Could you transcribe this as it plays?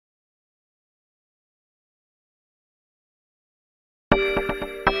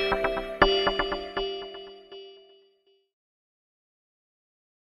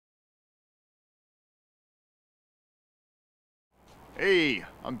Hey,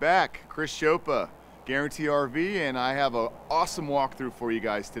 I'm back, Chris.Szopa, Guarantee RV, and I have an awesome walkthrough for you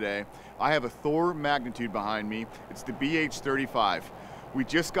guys today. I have a Thor Magnitude behind me. It's the BH35. We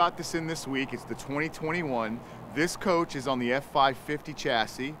just got this in this week. It's the 2021. This coach is on the F550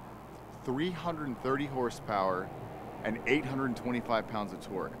 chassis, 330 horsepower, and 825 pounds of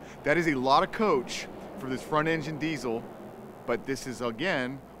torque. That is a lot of coach for this front engine diesel, but this is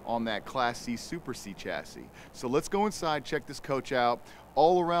again on that Class C Super C chassis. So let's go inside, check this coach out.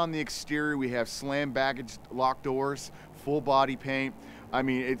 All around the exterior we have slam baggage lock doors, full body paint. I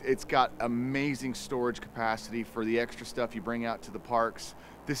mean, it's got amazing storage capacity for the extra stuff you bring out to the parks.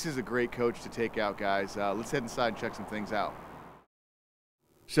 This is a great coach to take out, guys. Let's head inside and check some things out.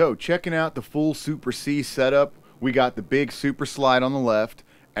 So checking out the full Super C setup, we got the big Super Slide on the left,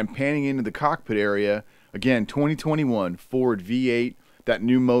 and panning into the cockpit area, again, 2021 Ford V8. That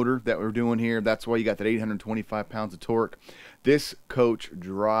new motor that we're doing here, that's why you got that 825 pounds of torque. This coach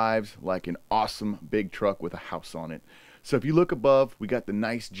drives like an awesome big truck with a house on it. So if you look above, we got the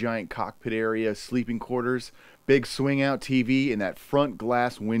nice giant cockpit area, sleeping quarters, big swing out TV, and that front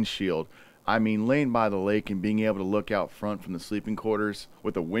glass windshield. I mean, laying by the lake and being able to look out front from the sleeping quarters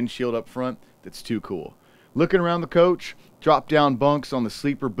with a windshield up front, that's too cool. Looking around the coach, drop down bunks on the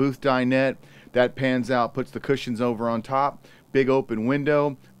sleeper booth dinette. That pans out, puts the cushions over on top. Big open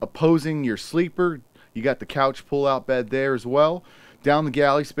window. Opposing your sleeper, you got the couch pull-out bed there as well. Down the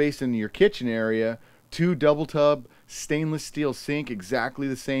galley space in your kitchen area, two double tub stainless steel sink, exactly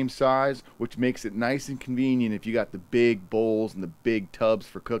the same size, which makes it nice and convenient if you got the big bowls and the big tubs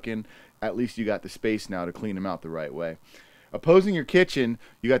for cooking. At least you got the space now to clean them out the right way. Opposing your kitchen,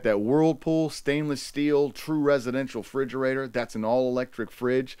 you got that Whirlpool stainless steel true residential refrigerator. That's an all-electric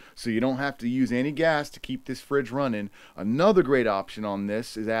fridge, so you don't have to use any gas to keep this fridge running. Another great option on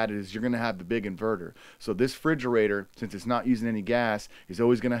this is added is you're going to have the big inverter. So this refrigerator, since it's not using any gas, is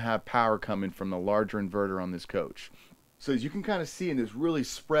always going to have power coming from the larger inverter on this coach. So as you can kind of see in this really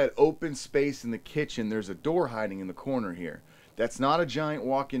spread open space in the kitchen, there's a door hiding in the corner here. That's not a giant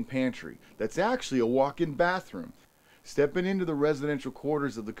walk-in pantry. That's actually a walk-in bathroom. Stepping into the residential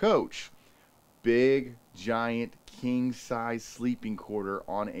quarters of the coach, big, giant, king-size sleeping quarter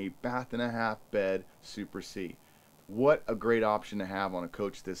on a bath-and-a-half bed Super C. What a great option to have on a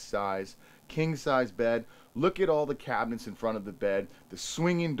coach this size. King-size bed. Look at all the cabinets in front of the bed, the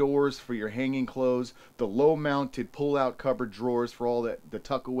swinging doors for your hanging clothes, the low-mounted pull-out cupboard drawers for all the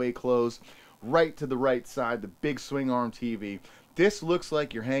tuck-away clothes. Right to the right side, the big swing arm TV. This looks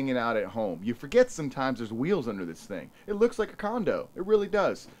like you're hanging out at home. You forget sometimes there's wheels under this thing. It looks like a condo. It really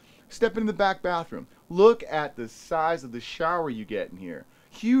does. Step into the back bathroom. Look at the size of the shower you get in here.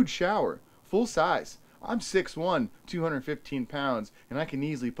 Huge shower. Full size. I'm 6'1", 215 pounds, and I can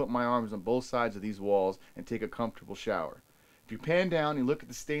easily put my arms on both sides of these walls and take a comfortable shower. If you pan down and look at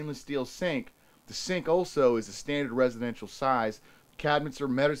the stainless steel sink, the sink also is a standard residential size.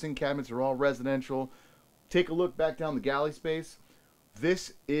 Medicine cabinets are all residential. Take a look back down the galley space.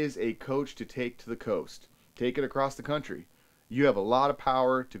 This is a coach to take to the coast. Take it across the country. You have a lot of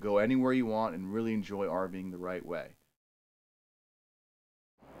power to go anywhere you want and really enjoy RVing the right way.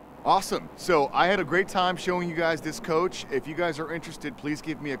 Awesome. So I had a great time showing you guys this coach. If you guys are interested, please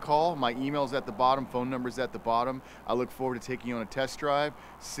give me a call. My email's at the bottom, phone number's at the bottom. I look forward to taking you on a test drive,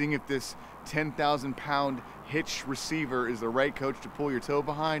 seeing if this 10,000 pound hitch receiver is the right coach to pull your tow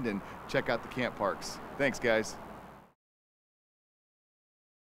behind, and check out the camp parks. Thanks, guys.